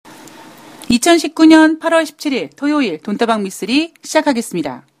2019년 8월 17일 토요일 돈다방 미쓰리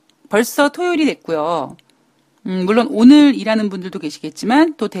시작하겠습니다. 벌써 토요일이 됐고요. 물론 오늘 일하는 분들도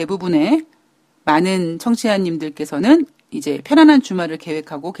계시겠지만 또 대부분의 많은 청취자님들께서는 이제 편안한 주말을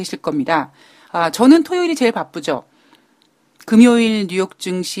계획하고 계실 겁니다. 저는 토요일이 제일 바쁘죠. 금요일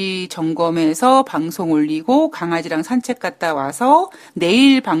뉴욕증시 점검해서 방송 올리고 강아지랑 산책 갔다 와서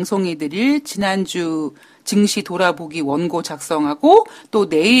내일 방송해드릴 지난주 증시 돌아보기 원고 작성하고 또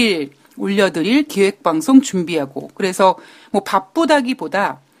내일 올려드릴 기획방송 준비하고 그래서 뭐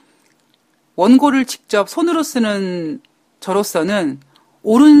바쁘다기보다 원고를 직접 손으로 쓰는 저로서는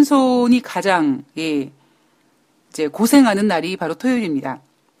오른손이 가장 이제 고생하는 날이 바로 토요일입니다.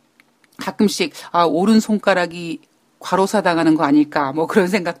 가끔씩 오른손가락이 과로사당하는 거 아닐까 뭐 그런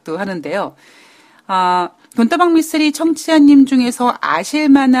생각도 하는데요. 돈다방 미쓰리 청취자님 중에서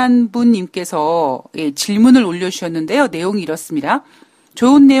아실만한 분님께서 질문을 올려주셨는데요. 내용이 이렇습니다.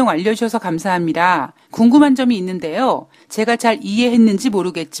 좋은 내용 알려주셔서 감사합니다. 궁금한 점이 있는데요. 제가 잘 이해했는지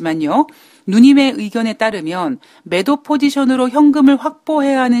모르겠지만요. 누님의 의견에 따르면 매도 포지션으로 현금을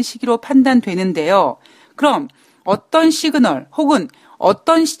확보해야 하는 시기로 판단되는데요. 그럼 어떤 시그널 혹은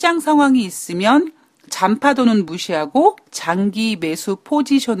어떤 시장 상황이 있으면 잔파도는 무시하고 장기 매수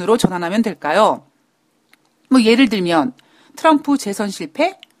포지션으로 전환하면 될까요? 뭐 예를 들면 트럼프 재선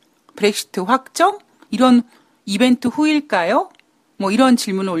실패, 브렉시트 확정 이런 이벤트 후일까요? 뭐 이런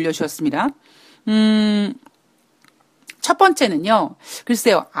질문을 올려주셨습니다. 첫 번째는요.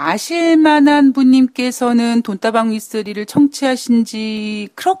 글쎄요. 아실만한 분님께서는 돈다방 미쓰리를 청취하신 지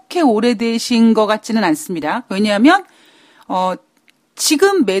그렇게 오래되신 것 같지는 않습니다. 왜냐하면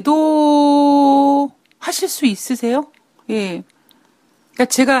지금 매도하실 수 있으세요? 예. 그러니까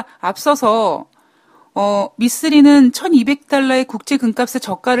제가 앞서서 미쓰리는 1,200달러의 국제 금값의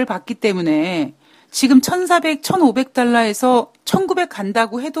저가를 받기 때문에 지금 1,400, 1,500달러에서 1,900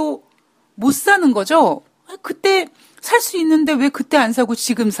 간다고 해도 못 사는 거죠. 그때 살 수 있는데 왜 그때 안 사고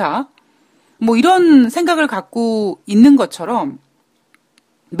지금 사? 뭐 이런 생각을 갖고 있는 것처럼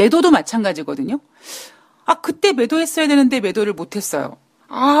매도도 마찬가지거든요. 그때 매도했어야 되는데 매도를 못 했어요.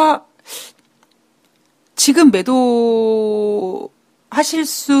 지금 매도 하실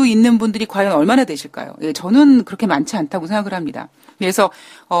수 있는 분들이 과연 얼마나 되실까요? 예, 저는 그렇게 많지 않다고 생각을 합니다. 그래서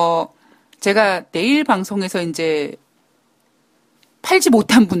제가 내일 방송에서 이제 팔지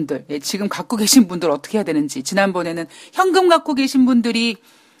못한 분들, 지금 갖고 계신 분들 어떻게 해야 되는지, 지난번에는 현금 갖고 계신 분들이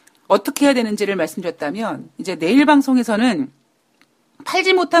어떻게 해야 되는지를 말씀드렸다면, 이제 내일 방송에서는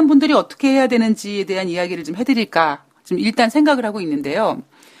팔지 못한 분들이 어떻게 해야 되는지에 대한 이야기를 좀 해드릴까, 지금 일단 생각을 하고 있는데요.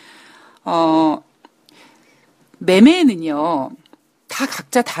 매매는요, 다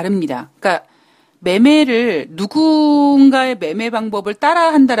각자 다릅니다. 그러니까 매매를 누군가의 매매 방법을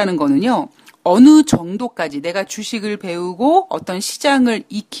따라 한다라는 거는요. 어느 정도까지 내가 주식을 배우고 어떤 시장을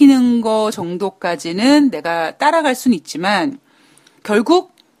익히는 거 정도까지는 내가 따라갈 수는 있지만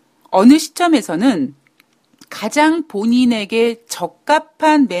결국 어느 시점에서는 가장 본인에게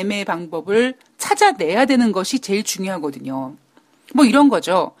적합한 매매 방법을 찾아내야 되는 것이 제일 중요하거든요. 뭐 이런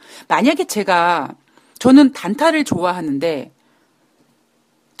거죠. 만약에 저는 단타를 좋아하는데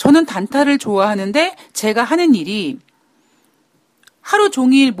제가 하는 일이 하루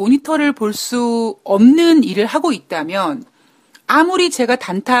종일 모니터를 볼 수 없는 일을 하고 있다면 아무리 제가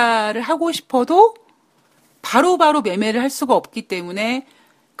단타를 하고 싶어도 바로바로 매매를 할 수가 없기 때문에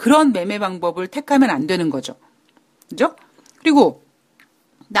그런 매매 방법을 택하면 안 되는 거죠. 그죠? 그리고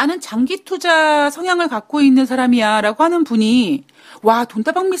나는 장기 투자 성향을 갖고 있는 사람이야 라고 하는 분이 와,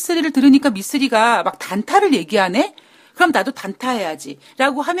 돈다방 미쓰리를 들으니까 미쓰리가 막 단타를 얘기하네? 그럼 나도 단타해야지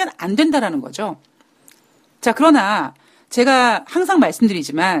라고 하면 안 된다라는 거죠. 자, 그러나 제가 항상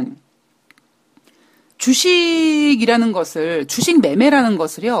말씀드리지만 주식 매매라는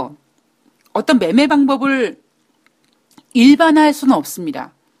것을요. 어떤 매매 방법을 일반화할 수는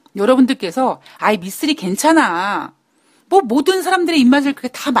없습니다. 여러분들께서 미쓰리 괜찮아. 뭐 모든 사람들의 입맛을 그렇게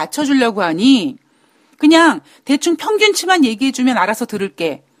다 맞춰주려고 하니 그냥 대충 평균치만 얘기해주면 알아서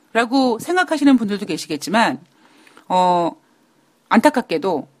들을게 라고 생각하시는 분들도 계시겠지만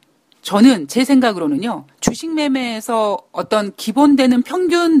안타깝게도 저는 제 생각으로는요. 주식 매매에서 어떤 기본되는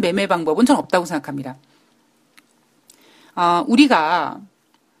평균 매매 방법은 전 없다고 생각합니다. 우리가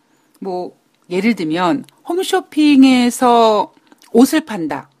뭐 예를 들면 홈쇼핑에서 옷을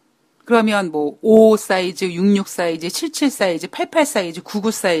판다. 그러면 뭐 55 사이즈, 66 사이즈, 77 사이즈, 88 사이즈, 99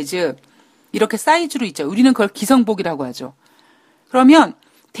 사이즈 이렇게 사이즈로 있죠. 우리는 그걸 기성복이라고 하죠. 그러면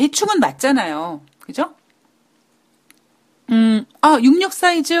대충은 맞잖아요. 그죠? 66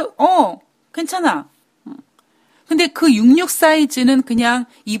 사이즈? 괜찮아. 근데 그 66 사이즈는 그냥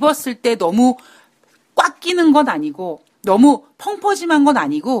입었을 때 너무 꽉 끼는 건 아니고 너무 펑퍼짐한 건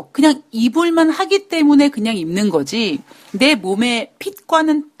아니고 그냥 입을만 하기 때문에 그냥 입는 거지 내 몸의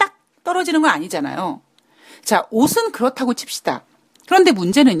핏과는 딱 떨어지는 건 아니잖아요. 자, 옷은 그렇다고 칩시다. 그런데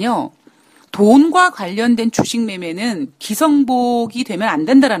문제는요. 돈과 관련된 주식 매매는 기성복이 되면 안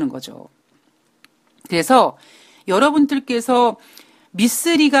된다라는 거죠. 그래서 여러분들께서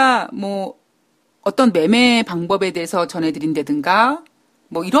미쓰리가 뭐 어떤 매매 방법에 대해서 전해드린다든가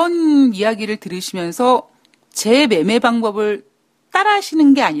뭐 이런 이야기를 들으시면서 제 매매 방법을 따라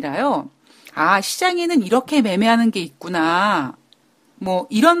하시는 게 아니라요. 아, 시장에는 이렇게 매매하는 게 있구나. 뭐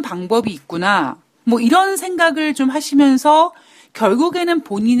이런 방법이 있구나. 뭐 이런 생각을 좀 하시면서 결국에는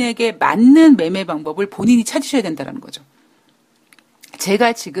본인에게 맞는 매매 방법을 본인이 찾으셔야 된다는 거죠.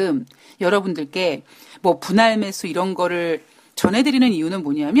 제가 지금 여러분들께 뭐 분할 매수 이런 거를 전해드리는 이유는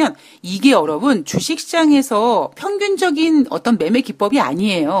뭐냐면 이게 여러분 주식시장에서 평균적인 어떤 매매 기법이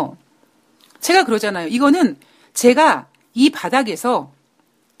아니에요. 제가 그러잖아요. 이거는 제가 이 바닥에서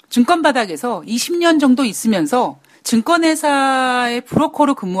증권 바닥에서 20년 정도 있으면서 증권회사의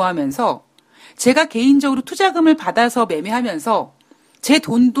브로커로 근무하면서 제가 개인적으로 투자금을 받아서 매매하면서 제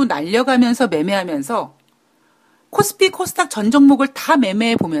돈도 날려가면서 매매하면서 코스피, 코스닥 전 종목을 다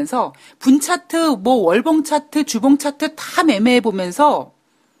매매해 보면서 분차트, 뭐 월봉 차트, 주봉 차트 다 매매해 보면서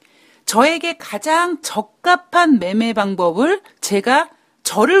저에게 가장 적합한 매매 방법을 제가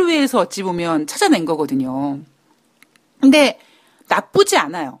저를 위해서 어찌 보면 찾아낸 거거든요. 근데 나쁘지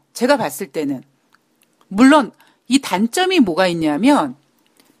않아요. 제가 봤을 때는. 물론 이 단점이 뭐가 있냐면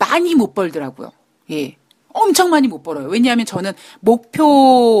많이 못 벌더라고요. 예. 엄청 많이 못 벌어요. 왜냐하면 저는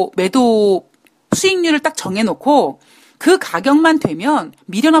목표 매도 수익률을 딱 정해놓고 그 가격만 되면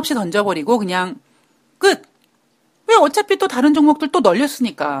미련 없이 던져버리고 그냥 끝. 왜 어차피 또 다른 종목들 또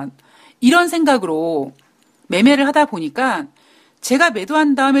널렸으니까. 이런 생각으로 매매를 하다 보니까 제가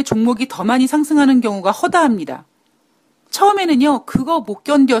매도한 다음에 종목이 더 많이 상승하는 경우가 허다합니다. 처음에는요, 그거 못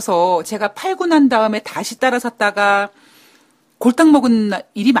견뎌서 제가 팔고 난 다음에 다시 따라 샀다가 골탕 먹은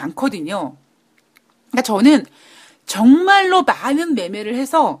일이 많거든요. 그러니까 저는 정말로 많은 매매를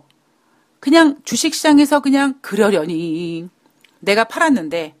해서 그냥 주식시장에서 그냥 그러려니 내가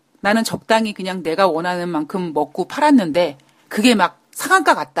팔았는데 나는 적당히 그냥 내가 원하는 만큼 먹고 팔았는데 그게 막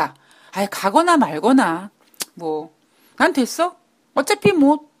상한가 같다. 아예 가거나 말거나 뭐 난 됐어. 어차피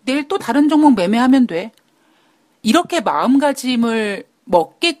뭐 내일 또 다른 종목 매매하면 돼. 이렇게 마음가짐을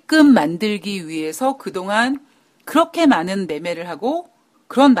먹게끔 만들기 위해서 그동안 그렇게 많은 매매를 하고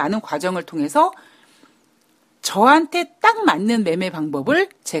그런 많은 과정을 통해서 저한테 딱 맞는 매매 방법을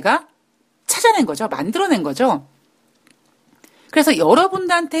제가 찾아낸 거죠. 만들어낸 거죠. 그래서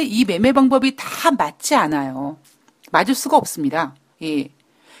여러분들한테 이 매매 방법이 다 맞지 않아요. 맞을 수가 없습니다. 예.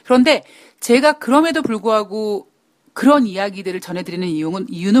 그런데 제가 그럼에도 불구하고 그런 이야기들을 전해드리는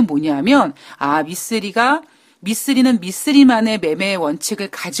이유는 뭐냐면, 아, 미쓰리는 미쓰리만의 매매 원칙을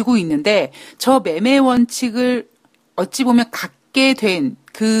가지고 있는데, 저 매매 원칙을 어찌 보면 갖게 된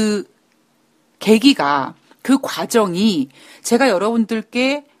그 계기가, 그 과정이 제가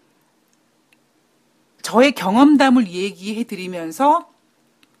여러분들께 저의 경험담을 얘기해 드리면서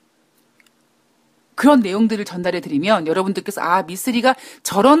그런 내용들을 전달해 드리면 여러분들께서 아, 미쓰리가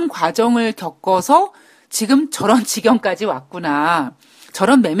저런 과정을 겪어서 지금 저런 지경까지 왔구나.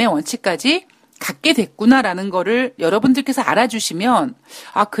 저런 매매 원칙까지 갖게 됐구나라는 거를 여러분들께서 알아주시면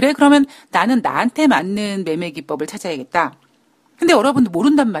아, 그래? 그러면 나는 나한테 맞는 매매 기법을 찾아야겠다. 근데 여러분들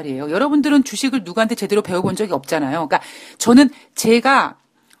모른단 말이에요. 여러분들은 주식을 누구한테 제대로 배워본 적이 없잖아요. 그러니까 저는 제가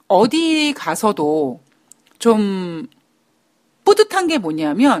어디 가서도 좀 뿌듯한 게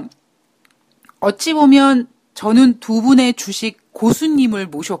뭐냐면 어찌 보면 저는 두 분의 주식 고수님을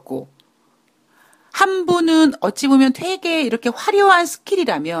모셨고 한 분은 어찌 보면 되게 이렇게 화려한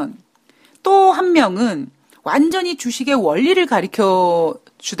스킬이라면 또 한 명은 완전히 주식의 원리를 가르쳐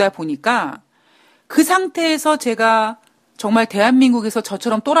주다 보니까 그 상태에서 제가 정말 대한민국에서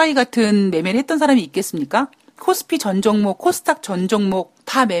저처럼 또라이 같은 매매를 했던 사람이 있겠습니까? 코스피 전 종목, 코스닥 전 종목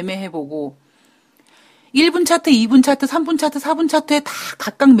다 매매해보고 1분 차트, 2분 차트, 3분 차트, 4분 차트에 다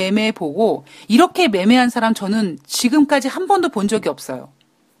각각 매매해보고 이렇게 매매한 사람 저는 지금까지 한 번도 본 적이 없어요.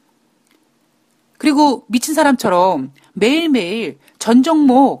 그리고 미친 사람처럼 매일매일 전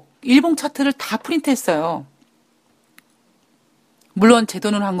종목 일봉 차트를 다 프린트했어요. 물론 제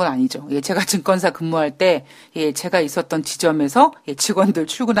돈으로 한 건 아니죠. 예, 제가 증권사 근무할 때 예, 제가 있었던 지점에서 예, 직원들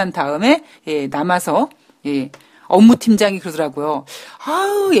출근한 다음에 예, 남아서 예, 업무팀장이 그러더라고요.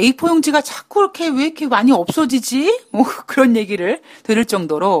 아우, A4 용지가 자꾸 왜 이렇게 많이 없어지지? 뭐 그런 얘기를 들을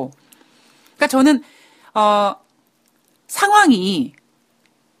정도로. 그러니까 저는 상황이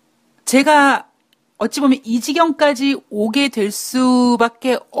제가 어찌 보면 이 지경까지 오게 될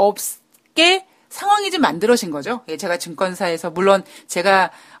수밖에 없게 상황이 좀 만들어진 거죠. 예, 제가 증권사에서, 물론 제가,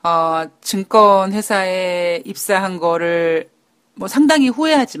 증권회사에 입사한 거를 뭐 상당히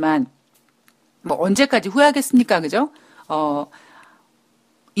후회하지만, 뭐 언제까지 후회하겠습니까? 그죠?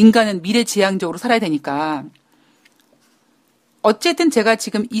 인간은 미래지향적으로 살아야 되니까. 어쨌든 제가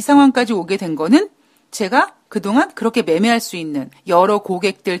지금 이 상황까지 오게 된 거는 제가 그동안 그렇게 매매할 수 있는 여러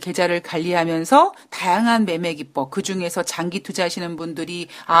고객들 계좌를 관리하면서 다양한 매매 기법, 그중에서 장기 투자하시는 분들이,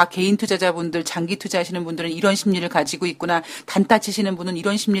 개인 투자자분들, 장기 투자하시는 분들은 이런 심리를 가지고 있구나, 단타 치시는 분은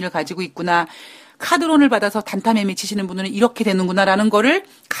이런 심리를 가지고 있구나, 카드론을 받아서 단타 매매 치시는 분은 이렇게 되는구나라는 거를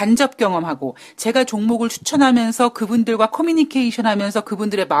간접 경험하고, 제가 종목을 추천하면서 그분들과 커뮤니케이션 하면서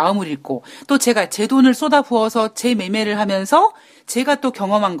그분들의 마음을 읽고, 또 제가 제 돈을 쏟아부어서 제 매매를 하면서 제가 또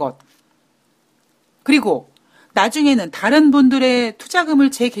경험한 것, 그리고 나중에는 다른 분들의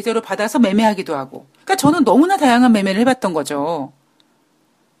투자금을 제 계좌로 받아서 매매하기도 하고, 그러니까 저는 너무나 다양한 매매를 해봤던 거죠.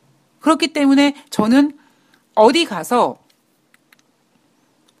 그렇기 때문에 저는 어디 가서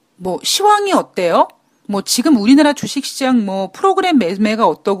뭐 시황이 어때요? 뭐 지금 우리나라 주식시장 뭐 프로그램 매매가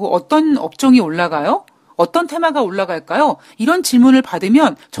어떠고 어떤 업종이 올라가요? 어떤 테마가 올라갈까요? 이런 질문을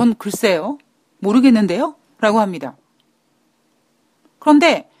받으면 전 글쎄요, 모르겠는데요? 라고 합니다.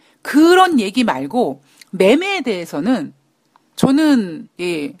 그런데 그런 얘기 말고 매매에 대해서는 저는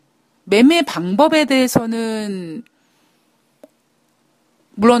매매 방법에 대해서는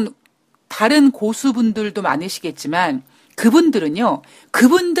물론 다른 고수분들도 많으시겠지만 그분들은요,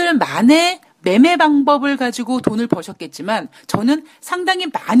 그분들만의 매매 방법을 가지고 돈을 버셨겠지만 저는 상당히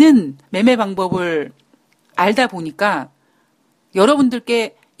많은 매매 방법을 알다 보니까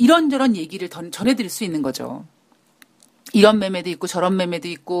여러분들께 이런저런 얘기를 전해드릴 수 있는 거죠. 이런 매매도 있고 저런 매매도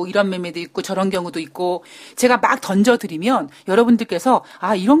있고 이런 매매도 있고 저런 경우도 있고, 제가 막 던져드리면 여러분들께서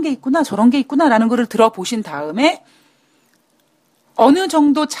이런 게 있구나 저런 게 있구나 라는 거를 들어보신 다음에 어느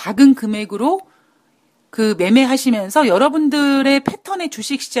정도 작은 금액으로 그 매매하시면서 여러분들의 패턴의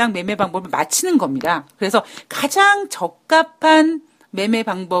주식시장 매매 방법을 맞히는 겁니다. 그래서 가장 적합한 매매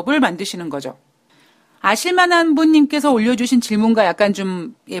방법을 만드시는 거죠. 아실만한 분님께서 올려주신 질문과 약간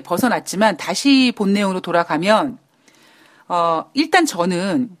좀 벗어났지만 다시 본 내용으로 돌아가면 일단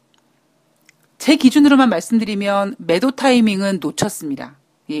저는 제 기준으로만 말씀드리면 매도 타이밍은 놓쳤습니다.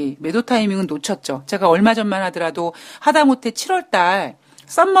 예, 매도 타이밍은 놓쳤죠. 제가 얼마 전만 하더라도 하다못해 7월달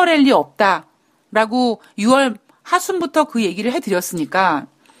썸머랠리 없다라고 6월 하순부터 그 얘기를 해드렸으니까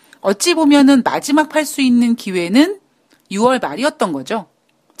어찌 보면은 마지막 팔 수 있는 기회는 6월 말이었던 거죠.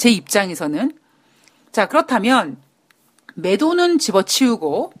 제 입장에서는. 자, 그렇다면 매도는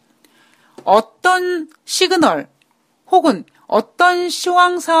집어치우고 어떤 시그널 혹은 어떤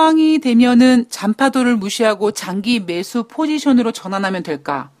시황 상황이 되면은 잔파도를 무시하고 장기 매수 포지션으로 전환하면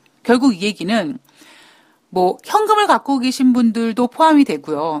될까? 결국 이 얘기는 뭐 현금을 갖고 계신 분들도 포함이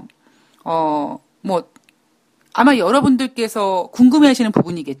되고요. 뭐 아마 여러분들께서 궁금해하시는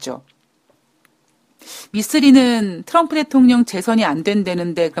부분이겠죠. 미쓰리는 트럼프 대통령 재선이 안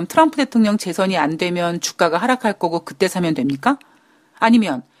된다는데 그럼 트럼프 대통령 재선이 안 되면 주가가 하락할 거고 그때 사면 됩니까?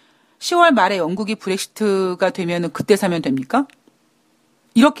 아니면 10월 말에 영국이 브렉시트가 되면 그때 사면 됩니까?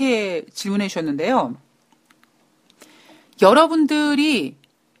 이렇게 질문해 주셨는데요. 여러분들이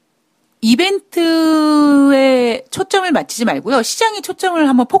이벤트에 초점을 맞추지 말고요. 시장에 초점을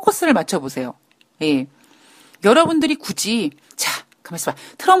한번 포커스를 맞춰보세요. 예. 여러분들이 굳이 가만 있어봐.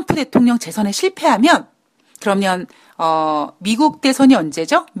 트럼프 대통령 재선에 실패하면 그러면 미국 대선이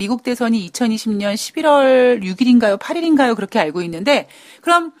언제죠? 미국 대선이 2020년 11월 6일인가요? 8일인가요? 그렇게 알고 있는데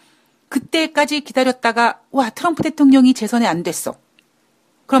그럼 그때까지 기다렸다가 트럼프 대통령이 재선에 안 됐어.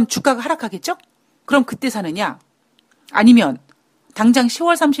 그럼 주가가 하락하겠죠? 그럼 그때 사느냐? 아니면 당장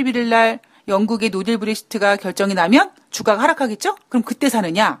 10월 31일 날 영국의 노딜 브렉시트가 결정이 나면 주가가 하락하겠죠? 그럼 그때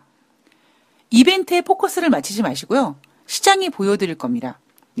사느냐? 이벤트에 포커스를 맞추지 마시고요. 시장이 보여드릴 겁니다.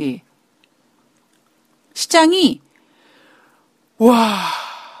 예. 시장이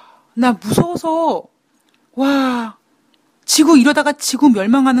나 무서워서 지구 이러다가 지구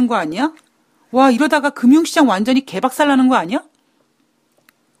멸망하는 거 아니야? 이러다가 금융시장 완전히 개박살 나는 거 아니야?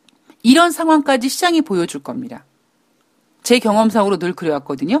 이런 상황까지 시장이 보여줄 겁니다. 제 경험상으로 늘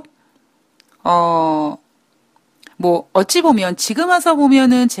그래왔거든요. 뭐 어찌 보면 지금 와서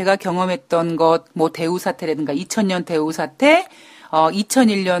보면은 제가 경험했던 것, 뭐 대우 사태라든가 2000년 대우 사태,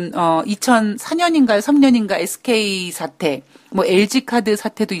 2001년 2004년인가요? 3년인가 SK 사태, 뭐 LG 카드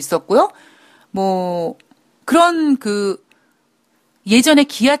사태도 있었고요. 뭐 그런 예전에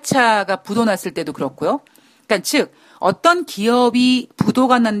기아차가 부도났을 때도 그렇고요. 그러니까 즉 어떤 기업이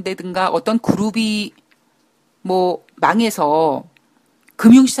부도가 난다든가 어떤 그룹이 뭐 망해서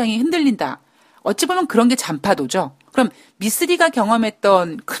금융시장이 흔들린다. 어찌 보면 그런 게 잔파도죠. 그럼 미쓰리가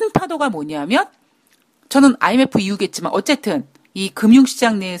경험했던 큰 파도가 뭐냐면 저는 IMF 이후겠지만 어쨌든 이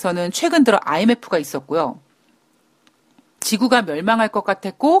금융시장 내에서는 최근 들어 IMF가 있었고요. 지구가 멸망할 것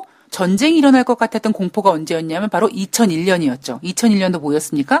같았고 전쟁이 일어날 것 같았던 공포가 언제였냐면 바로 2001년이었죠. 2001년도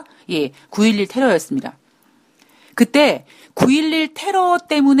뭐였습니까? 예, 9.11 테러였습니다. 그때 9.11 테러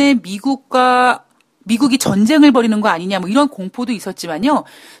때문에 미국이 전쟁을 벌이는 거 아니냐 뭐 이런 공포도 있었지만요.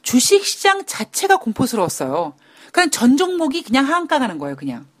 주식시장 자체가 공포스러웠어요. 그냥 전 종목이 그냥 하한가 가는 거예요.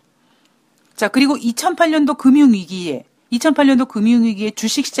 그냥. 자, 그리고 2008년도 금융위기에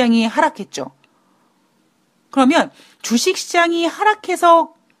주식시장이 하락했죠. 그러면 주식시장이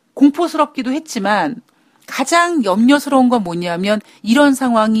하락해서 공포스럽기도 했지만 가장 염려스러운 건 뭐냐면 이런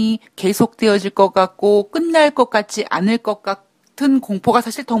상황이 계속되어질 것 같고 끝날 것 같지 않을 것 같은 공포가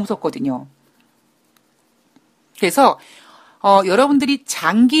사실 더 무섭거든요. 그래서 여러분들이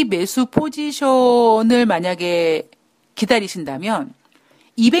장기 매수 포지션을 만약에 기다리신다면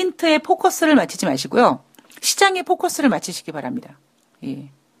이벤트에 포커스를 맞추지 마시고요. 시장에 포커스를 맞추시기 바랍니다. 예.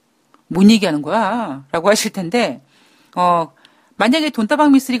 뭔 얘기하는 거야? 라고 하실 텐데 만약에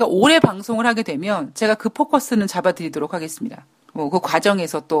돈다방 미쓰리가 오래 방송을 하게 되면 제가 그 포커스는 잡아드리도록 하겠습니다. 그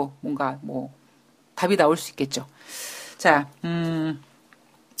과정에서 또 뭔가 답이 나올 수 있겠죠. 자,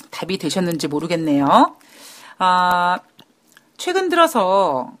 답이 되셨는지 모르겠네요. 최근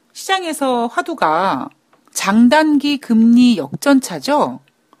들어서 시장에서 화두가 장단기 금리 역전차죠.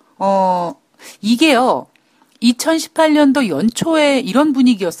 이게요. 2018년도 연초에 이런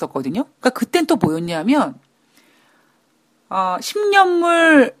분위기였었거든요. 그러니까 그땐 또 뭐였냐면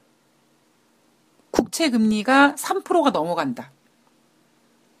 10년물 국채 금리가 3%가 넘어간다.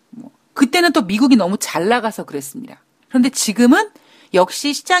 그때는 또 미국이 너무 잘 나가서 그랬습니다. 그런데 지금은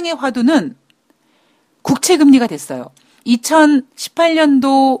역시 시장의 화두는 국채 금리가 됐어요.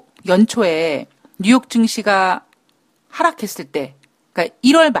 2018년도 연초에 뉴욕 증시가 하락했을 때, 그러니까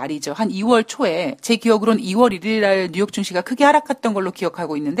 1월 말이죠. 한 2월 초에 제 기억으로는 2월 1일 날 뉴욕 증시가 크게 하락했던 걸로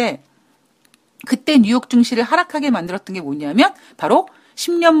기억하고 있는데 그때 뉴욕 증시를 하락하게 만들었던 게 뭐냐면 바로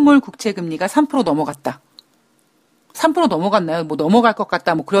 10년물 국채 금리가 3% 넘어갔다. 3% 넘어갔나요? 뭐 넘어갈 것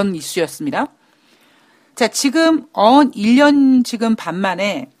같다. 뭐 그런 이슈였습니다. 자, 지금 1년 지금 반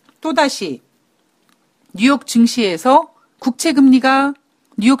만에 또다시 뉴욕 증시에서 국채 금리가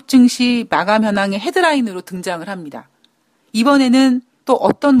뉴욕 증시 마감 현황의 헤드라인으로 등장을 합니다. 이번에는 또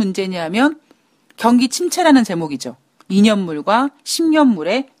어떤 문제냐면 경기 침체라는 제목이죠. 2년물과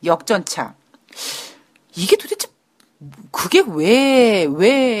 10년물의 역전차. 이게 도대체 그게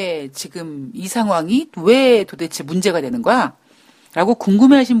왜 지금 이 상황이 왜 도대체 문제가 되는 거야? 라고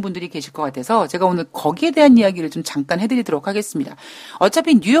궁금해하신 분들이 계실 것 같아서 제가 오늘 거기에 대한 이야기를 좀 잠깐 해드리도록 하겠습니다.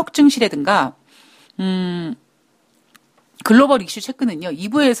 어차피 뉴욕 증시라든가 글로벌 이슈 체크는요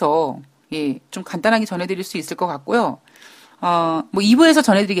 2부에서 좀 간단하게 전해드릴 수 있을 것 같고요. 뭐 2부에서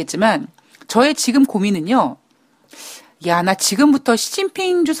전해드리겠지만 저의 지금 고민은요. 야, 나 지금부터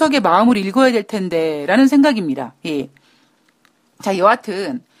시진핑 주석의 마음을 읽어야 될 텐데 라는 생각입니다. 예. 자,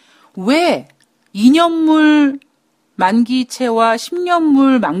 여하튼 왜 2년물 만기채와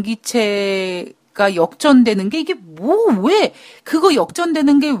 10년물 만기채가 역전되는 게 이게 왜 그거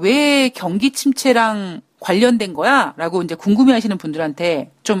역전되는 게 왜 경기 침체랑 관련된 거야? 라고 이제 궁금해 하시는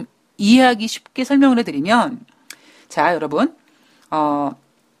분들한테 좀 이해하기 쉽게 설명을 해드리면 자, 여러분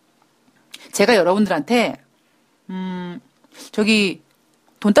제가 여러분들한테 저기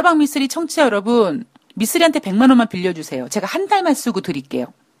돈다방 미쓰리 청취자 여러분 미쓰리한테 100만 원만 빌려주세요. 제가 한 달만 쓰고 드릴게요.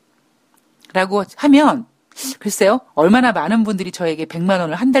 라고 하면 글쎄요. 얼마나 많은 분들이 저에게 100만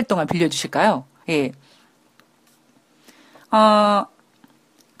원을 한 달 동안 빌려주실까요? 예.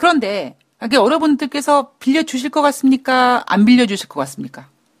 그런데 여러분들께서 빌려주실 것 같습니까? 안 빌려주실 것 같습니까?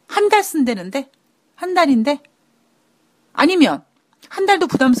 한 달 쓴다는데? 한 달인데? 아니면 한 달도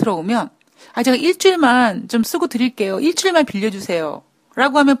부담스러우면 제가 일주일만 좀 쓰고 드릴게요. 일주일만 빌려주세요.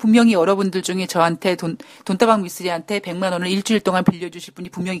 라고 하면 분명히 여러분들 중에 저한테 돈다방 미쓰리한테 100만 원을 일주일 동안 빌려주실 분이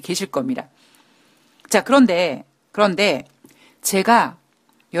분명히 계실 겁니다. 자, 그런데 제가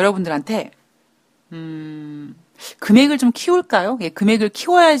여러분들한테 금액을 좀 키울까요? 예, 금액을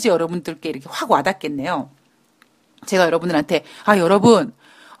키워야지 여러분들께 이렇게 확 와닿겠네요. 제가 여러분들한테 여러분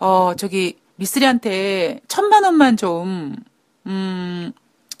저기 미쓰리한테 1,000만 원만 좀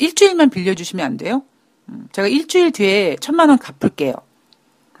일주일만 빌려주시면 안 돼요? 제가 일주일 뒤에 1,000만 원 갚을게요.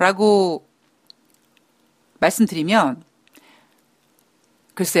 라고 말씀드리면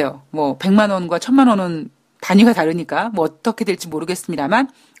글쎄요. 뭐 100만 원과 1,000만 원은 단위가 다르니까 뭐 어떻게 될지 모르겠습니다만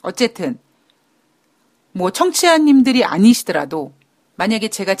어쨌든 뭐 청취자님들이 아니시더라도 만약에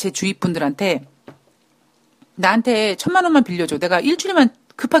제가 제 주위 분들한테 나한테 1,000만 원만 빌려줘. 내가 일주일만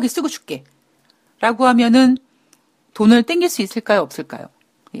급하게 쓰고 줄게. 라고 하면은 돈을 땡길 수 있을까요? 없을까요?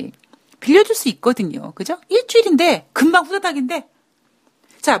 예. 빌려줄 수 있거든요. 그죠? 일주일인데 금방 후다닥인데.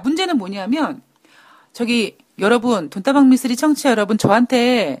 자, 문제는 뭐냐면 여러분 돈다방 미스리 청취자 여러분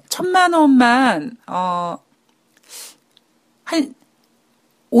저한테 1,000만 원만 한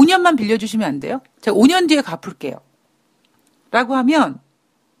 5년만 빌려주시면 안 돼요? 제가 5년 뒤에 갚을게요. 라고 하면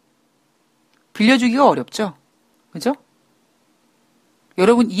빌려주기가 어렵죠? 그죠?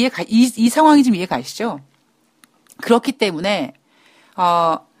 여러분 이 상황이 좀 이해가시죠? 그렇기 때문에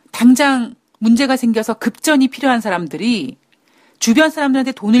당장 문제가 생겨서 급전이 필요한 사람들이 주변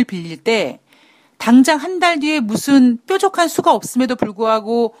사람들한테 돈을 빌릴 때 당장 한 달 뒤에 무슨 뾰족한 수가 없음에도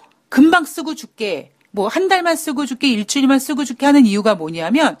불구하고 금방 쓰고 줄게, 뭐 한 달만 쓰고 줄게, 일주일만 쓰고 줄게 하는 이유가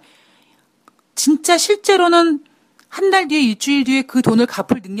뭐냐면 진짜 실제로는 한 달 뒤에 일주일 뒤에 그 돈을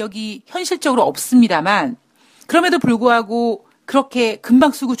갚을 능력이 현실적으로 없습니다만 그럼에도 불구하고 그렇게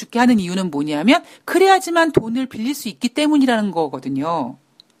금방 쓰고 줄게 하는 이유는 뭐냐면 그래야지만 돈을 빌릴 수 있기 때문이라는 거거든요.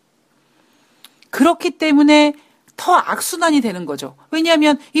 그렇기 때문에 더 악순환이 되는 거죠.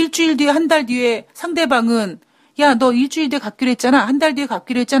 왜냐하면 일주일 뒤에 한 달 뒤에 상대방은 야, 너 일주일 뒤에 갚기로 했잖아. 한 달 뒤에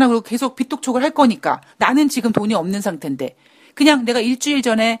갚기로 했잖아. 그리고 계속 빚독촉을 할 거니까. 나는 지금 돈이 없는 상태인데. 그냥 내가 일주일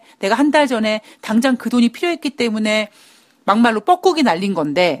전에, 내가 한 달 전에 당장 그 돈이 필요했기 때문에 막말로 뻐꾸기 날린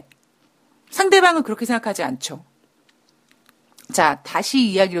건데 상대방은 그렇게 생각하지 않죠. 자, 다시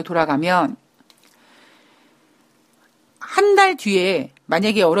이야기로 돌아가면 한 달 뒤에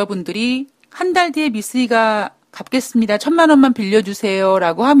만약에 여러분들이 한 달 뒤에 미쓰리가 갚겠습니다. 1,000만 원만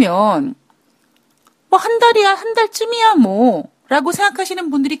빌려주세요라고 하면 뭐 한 달이야, 한 달쯤이야 뭐 라고 생각하시는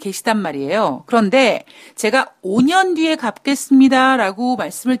분들이 계시단 말이에요. 그런데 제가 5년 뒤에 갚겠습니다라고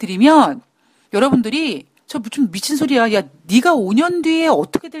말씀을 드리면 여러분들이 저 좀 미친 소리야. 야, 네가 5년 뒤에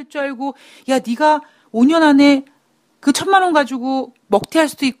어떻게 될 줄 알고 야, 네가 5년 안에 그 1,000만 원 가지고 먹튀할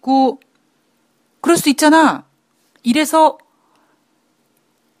수도 있고 그럴 수도 있잖아. 이래서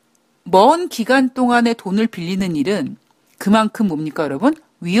먼 기간 동안에 돈을 빌리는 일은 그만큼 뭡니까 여러분?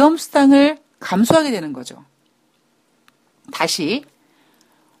 위험수당을 감수하게 되는 거죠. 다시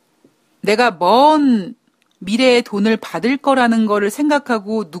내가 먼 미래에 돈을 받을 거라는 거를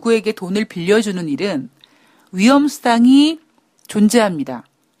생각하고 누구에게 돈을 빌려주는 일은 위험수당이 존재합니다.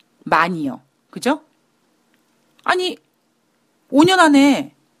 많이요. 그죠? 아니 5년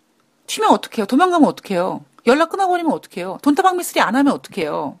안에 튀면 어떡해요? 도망가면 어떡해요? 연락 끊어버리면 어떡해요? 돈다방 미쓰리 안 하면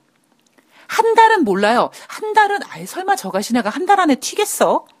어떡해요? 한 달은 몰라요. 한 달은 아예 설마 저 가시나가 한 달 안에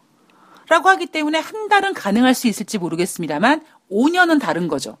튀겠어? 라고 하기 때문에 한 달은 가능할 수 있을지 모르겠습니다만 5년은 다른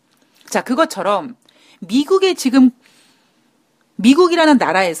거죠. 자, 그것처럼 미국이라는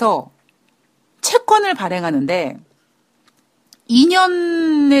나라에서 채권을 발행하는데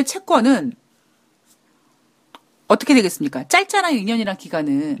 2년의 채권은 어떻게 되겠습니까? 짧잖아요, 2년이란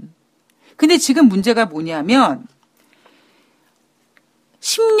기간은. 근데 지금 문제가 뭐냐면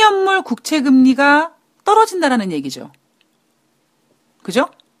 10년물 국채금리가 떨어진다라는 얘기죠. 그죠?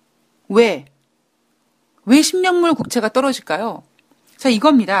 왜 10년물 국채가 떨어질까요? 자,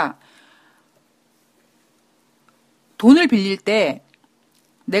 이겁니다. 돈을 빌릴 때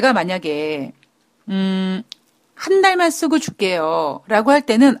내가 만약에 한 달만 쓰고 줄게요 라고 할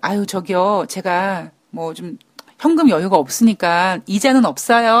때는 아유 저기요 제가 뭐 좀 현금 여유가 없으니까 이자는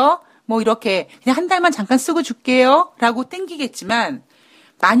없어요 뭐 이렇게 그냥 한 달만 잠깐 쓰고 줄게요 라고 땡기겠지만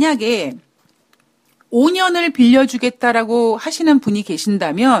만약에 5년을 빌려주겠다라고 하시는 분이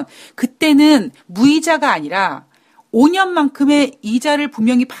계신다면 그때는 무이자가 아니라 5년만큼의 이자를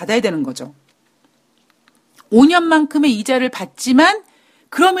분명히 받아야 되는 거죠. 5년만큼의 이자를 받지만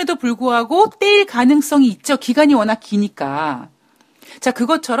그럼에도 불구하고 떼일 가능성이 있죠. 기간이 워낙 기니까. 자,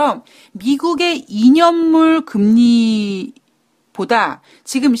 그것처럼 미국의 2년물 금리보다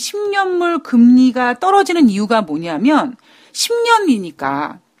지금 10년물 금리가 떨어지는 이유가 뭐냐면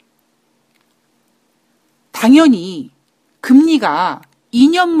 10년이니까 당연히 금리가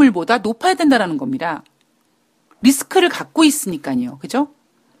 2년물보다 높아야 된다는 겁니다. 리스크를 갖고 있으니까요. 그죠?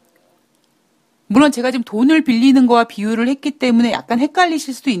 물론 제가 지금 돈을 빌리는 거와 비유를 했기 때문에 약간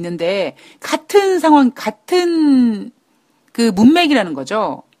헷갈리실 수도 있는데 같은 상황, 같은 그 문맥이라는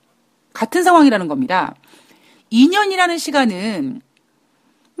거죠. 같은 상황이라는 겁니다. 2년이라는 시간은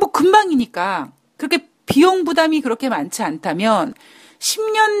뭐 금방이니까 그렇게 비용 부담이 그렇게 많지 않다면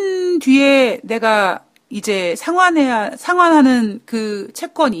 10년 뒤에 내가 이제 상환하는 그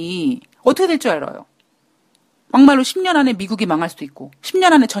채권이 어떻게 될 줄 알아요? 막말로 10년 안에 미국이 망할 수도 있고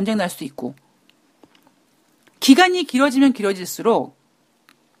 10년 안에 전쟁 날 수도 있고 기간이 길어지면 길어질수록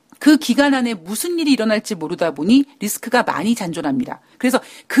그 기간 안에 무슨 일이 일어날지 모르다 보니 리스크가 많이 잔존합니다. 그래서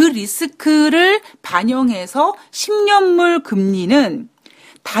그 리스크를 반영해서 10년물 금리는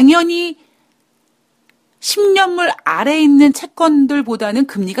당연히 10년물 아래에 있는 채권들보다는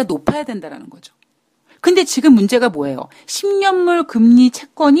금리가 높아야 된다는 거죠. 근데 지금 문제가 뭐예요? 10년물 금리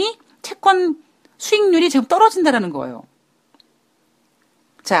채권 수익률이 지금 떨어진다는 거예요.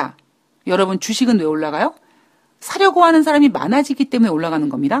 자, 여러분 주식은 왜 올라가요? 사려고 하는 사람이 많아지기 때문에 올라가는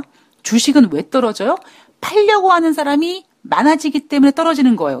겁니다. 주식은 왜 떨어져요? 팔려고 하는 사람이 많아지기 때문에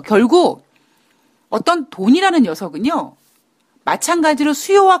떨어지는 거예요. 결국 어떤 돈이라는 녀석은요. 마찬가지로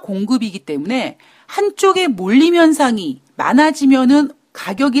수요와 공급이기 때문에 한쪽에 몰림 현상이 많아지면은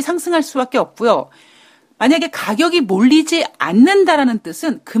가격이 상승할 수밖에 없고요. 만약에 가격이 몰리지 않는다라는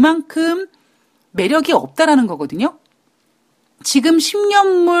뜻은 그만큼 매력이 없다라는 거거든요. 지금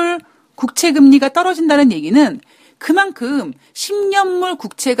 10년물 국채 금리가 떨어진다는 얘기는 그만큼 10년물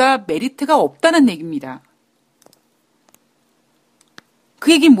국채가 메리트가 없다는 얘기입니다.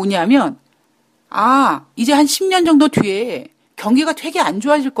 그 얘기는 뭐냐면 이제 한 10년 정도 뒤에 경기가 되게 안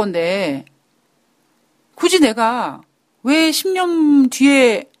좋아질 건데 굳이 내가 왜 10년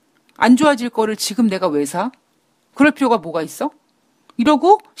뒤에 안 좋아질 거를 지금 내가 왜 사? 그럴 필요가 뭐가 있어?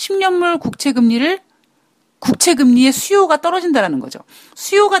 이러고 10년물 국채 금리의 수요가 떨어진다는 거죠.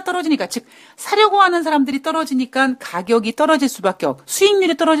 수요가 떨어지니까, 즉 사려고 하는 사람들이 떨어지니까 가격이 떨어질 수밖에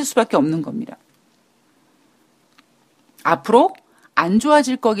수익률이 떨어질 수밖에 없는 겁니다. 앞으로 안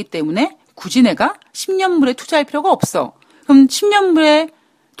좋아질 거기 때문에 굳이 내가 10년물에 투자할 필요가 없어. 그럼 10년물에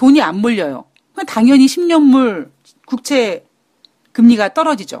돈이 안 몰려요. 그럼 당연히 10년물 국채 금리가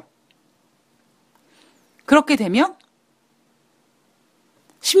떨어지죠. 그렇게 되면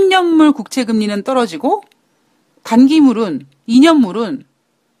 10년물 국채 금리는 떨어지고 단기물은 2년물은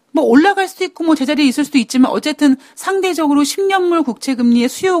뭐 올라갈 수도 있고 뭐 제자리에 있을 수도 있지만 어쨌든 상대적으로 10년물 국채 금리의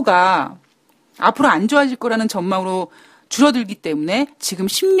수요가 앞으로 안 좋아질 거라는 전망으로 줄어들기 때문에 지금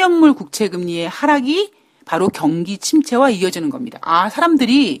 10년물 국채 금리의 하락이 바로 경기 침체와 이어지는 겁니다.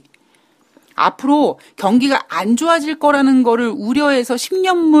 사람들이 앞으로 경기가 안 좋아질 거라는 거를 우려해서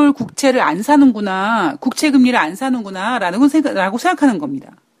 10년물 국채를 안 사는구나, 국채 금리를 안 사는구나 라고 생각하는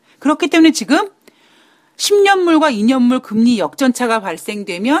겁니다. 그렇기 때문에 지금 10년물과 2년물 금리 역전차가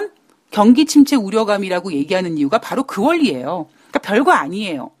발생되면 경기 침체 우려감이라고 얘기하는 이유가 바로 그 원리예요. 그러니까 별거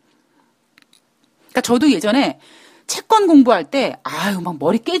아니에요. 그러니까 저도 예전에 채권 공부할 때 막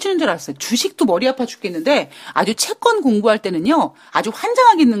머리 깨지는 줄 알았어요. 주식도 머리 아파 죽겠는데 아주 채권 공부할 때는요. 아주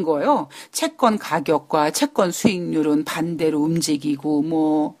환장하겠는 거예요. 채권 가격과 채권 수익률은 반대로 움직이고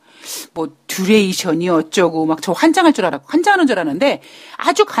뭐 듀레이션이 어쩌고 막 저 환장하는 줄 알았는데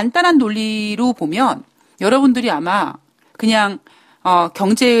아주 간단한 논리로 보면 여러분들이 아마 그냥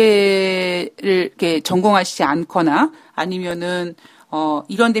경제를 이렇게 전공하시지 않거나 아니면은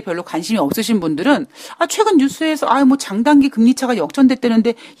이런 데 별로 관심이 없으신 분들은 최근 뉴스에서 뭐 장단기 금리 차가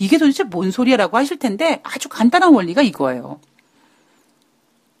역전됐다는데 이게 도대체 뭔 소리야라고 하실 텐데 아주 간단한 원리가 이거예요.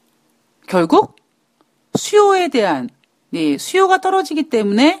 결국 수요에 대한 수요가 떨어지기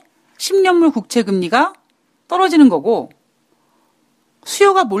때문에 10년물 국채 금리가 떨어지는 거고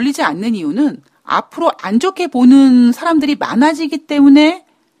수요가 몰리지 않는 이유는 앞으로 안 좋게 보는 사람들이 많아지기 때문에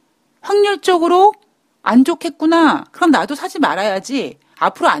확률적으로 안 좋겠구나. 그럼 나도 사지 말아야지.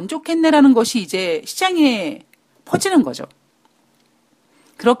 앞으로 안 좋겠네라는 것이 이제 시장에 퍼지는 거죠.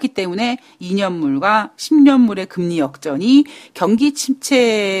 그렇기 때문에 2년물과 10년물의 금리 역전이 경기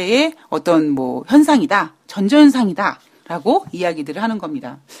침체의 어떤 현상이다. 전조현상이다라고 이야기들을 하는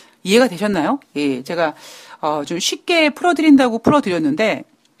겁니다. 이해가 되셨나요? 예, 제가 좀 쉽게 풀어드린다고 풀어드렸는데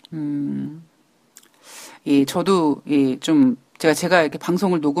예, 저도 좀 제가 이렇게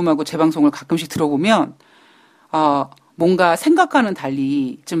방송을 녹음하고 제 방송을 가끔씩 들어보면 뭔가 생각과는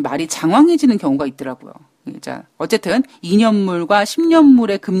달리 좀 말이 장황해지는 경우가 있더라고요. 자, 어쨌든 2년물과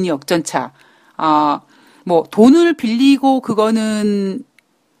 10년물의 금리 역전차, 돈을 빌리고 그것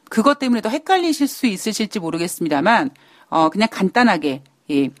때문에 더 헷갈리실 수 있으실지 모르겠습니다만 그냥 간단하게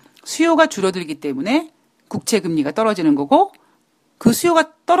수요가 줄어들기 때문에 국채 금리가 떨어지는 거고 그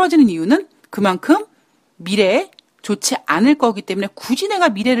수요가 떨어지는 이유는 그만큼 미래에 좋지 않을 거기 때문에 굳이 내가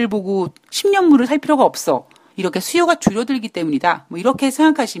미래를 보고 10년물을 살 필요가 없어. 이렇게 수요가 줄어들기 때문이다. 이렇게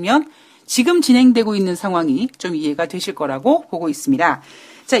생각하시면 지금 진행되고 있는 상황이 좀 이해가 되실 거라고 보고 있습니다.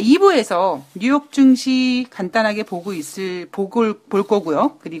 자, 2부에서 뉴욕 증시 간단하게 볼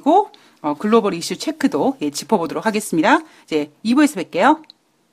거고요. 그리고 글로벌 이슈 체크도 짚어보도록 하겠습니다. 이제 2부에서 뵐게요.